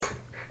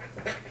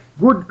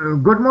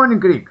Good morning,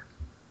 Rick.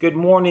 Good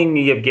morning,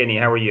 Yevgeny.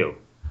 How are you?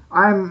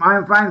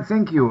 I'm fine,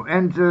 thank you.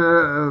 And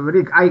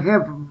Rick, I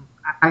have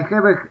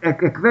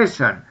a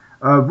question.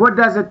 What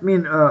does it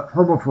mean,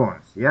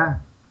 homophones? Yeah,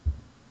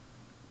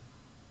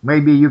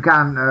 maybe you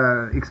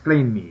can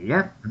explain me.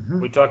 Yeah.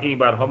 We're talking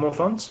about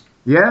homophones?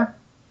 Yeah.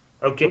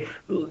 Okay.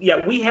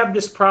 Yeah, we have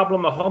this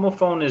problem. A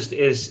homophone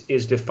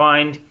is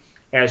defined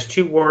as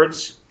two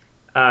words.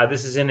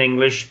 This is in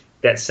English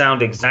that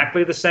sound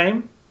exactly the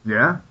same.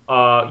 Yeah.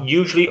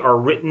 Usually are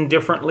written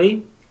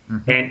differently,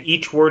 and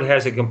each word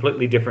has a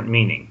completely different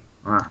meaning.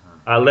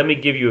 Uh-huh. Let me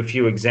give you a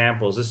few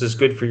examples. This is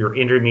good for your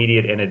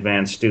intermediate and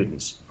advanced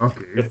students.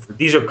 Okay.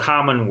 These are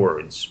common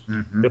words.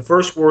 Mm-hmm. The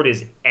first word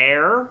is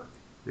air,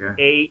 Yeah.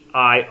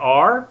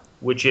 A-I-R,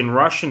 which in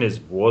Russian is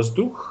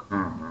воздух,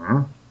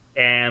 Uh-huh.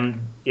 and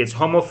its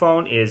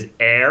homophone is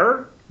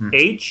air,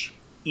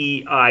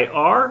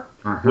 H-E-I-R,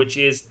 which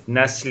is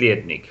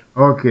наследник.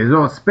 Okay.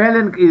 So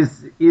spelling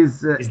is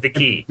the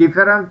key.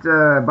 different,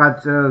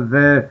 but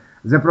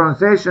the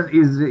pronunciation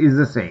is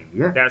the same.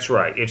 Yeah. That's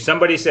right. If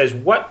somebody says,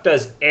 "What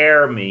does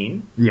air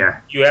mean?"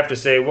 Yeah. you have to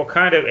say, "What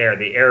kind of air?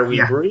 The air we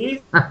Yeah.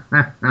 breathe?"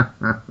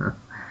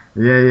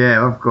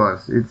 Yeah, of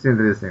course. It's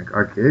interesting.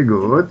 Okay,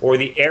 good. Or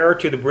the heir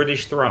to the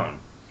British throne.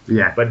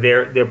 Yeah. But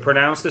they're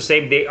pronounced the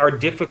same. They are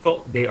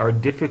difficult.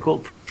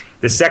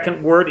 The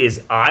second word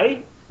is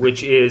I,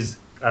 which is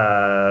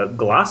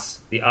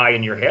glass, the eye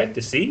in your head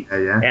to see.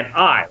 Yeah. And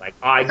I, like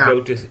I go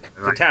to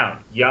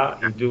town. Я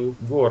иду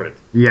в город.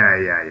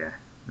 Yeah.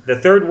 The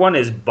third one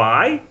is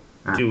buy,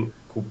 to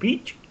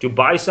купить, to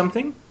buy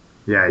something.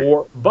 Yeah.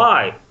 Or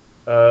buy,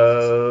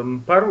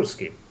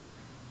 по-русски,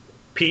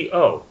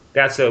 P-O.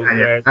 That's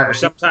or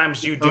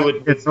sometimes you do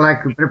it. It's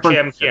like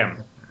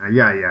Chem.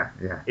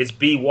 Yeah. It's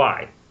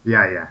B-Y.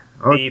 Yeah.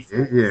 Okay.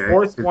 The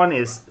fourth one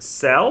is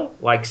sell,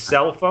 like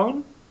cell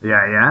phone.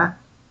 Yeah.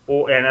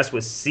 And that's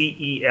with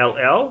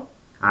C-E-L-L.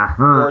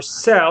 Uh-huh. Or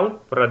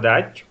sell,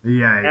 продать,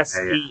 Yeah.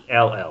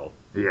 S-E-L-L.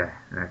 Yeah.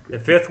 Okay. The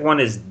fifth one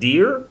is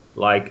dear,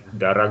 like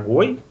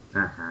дорогой.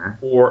 Uh-huh.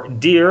 Or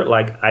deer,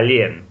 like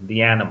олень,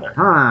 the animal.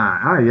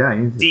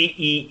 Yeah.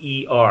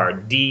 D-E-E-R,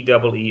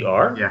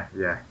 D-E-E-R.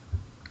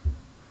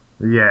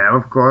 Yeah,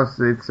 of course,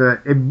 it's a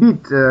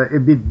bit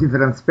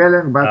different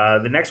spelling,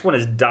 but the next one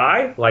is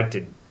die, like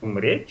to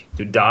умереть,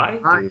 to die.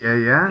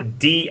 Yeah.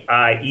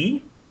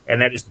 D-I-E,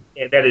 and that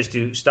is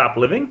to stop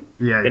living.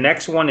 Yeah. The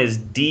next one is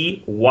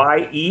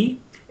D-Y-E,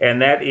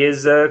 and that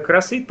is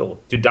краситель,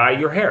 to dye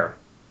your hair,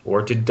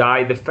 or to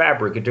dye the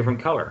fabric a different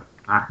color.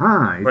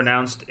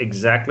 Pronounced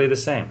exactly the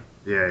same.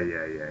 Yeah.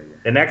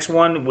 The next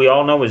one we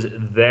all know is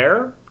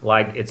their,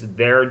 like it's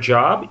their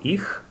job,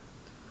 ich,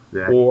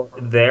 or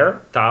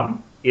their,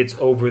 tam, it's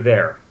over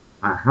there.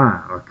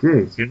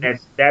 Okay. And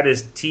that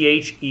is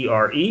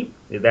T-H-E-R-E,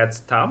 that's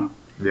tam.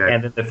 Yeah.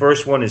 And then the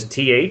first one is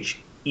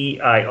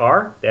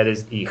T-H-E-I-R, that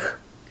is ich.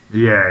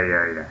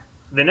 Yeah.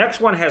 The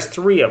next one has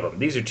three of them.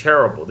 These are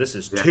terrible. This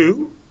is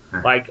to,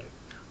 like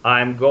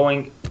I'm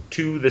going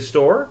to the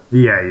store.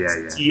 Yeah.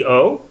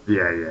 T-O.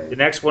 Yeah. The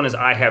next one is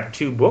I have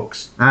two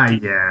books.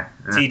 Yeah.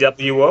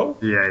 T-W-O.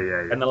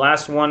 Yeah. And the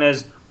last one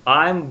is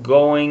I'm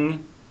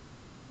going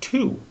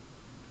to.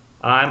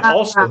 I'm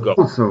also going.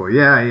 Also,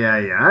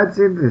 yeah. That's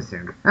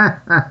interesting.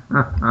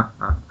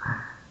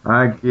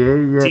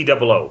 Okay, yeah.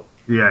 T-double-O.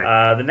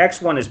 Yeah. The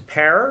next one is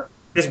pair.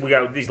 We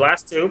got these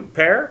last two.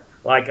 Pair.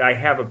 Like I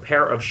have a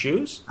pair of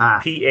shoes.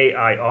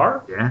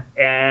 P-A-I-R. Yeah.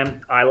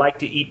 And I like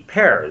to eat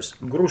pears.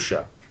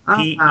 Grusha.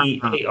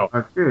 P-E-A-O.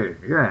 Okay,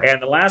 yeah.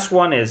 And the last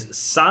one is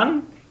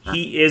son.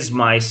 He is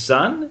my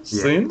son.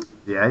 Son.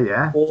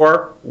 Yeah.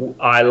 Or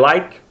I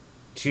like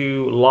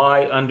to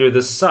lie under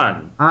the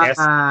sun.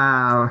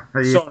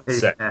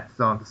 Sunset.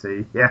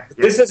 Yeah.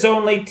 This is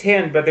only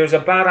 10, but there's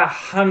about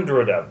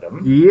 100 of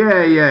them.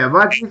 Yeah.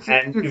 But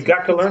you've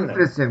got to learn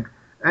them.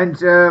 And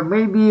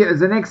maybe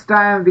the next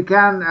time we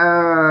can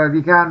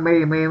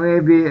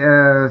maybe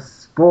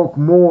spoke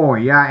more.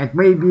 Yeah, and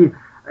maybe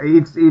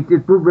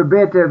it would be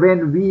better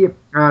when we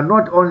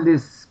not only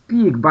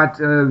speak but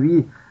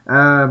we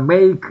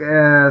make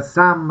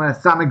some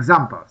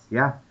examples.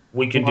 Yeah.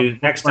 We can do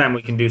next time.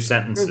 We can do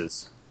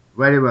sentences.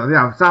 Very well.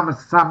 Yeah, some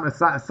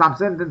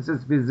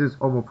sentences with these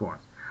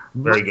homophones.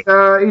 Very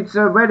good. It's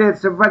a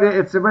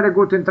very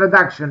good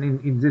introduction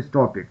in this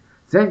topic.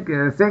 Thank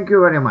you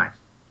very much.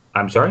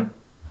 I'm sorry.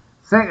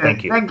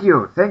 Thank you.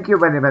 Thank you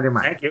very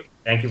much.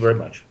 Thank you very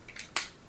much.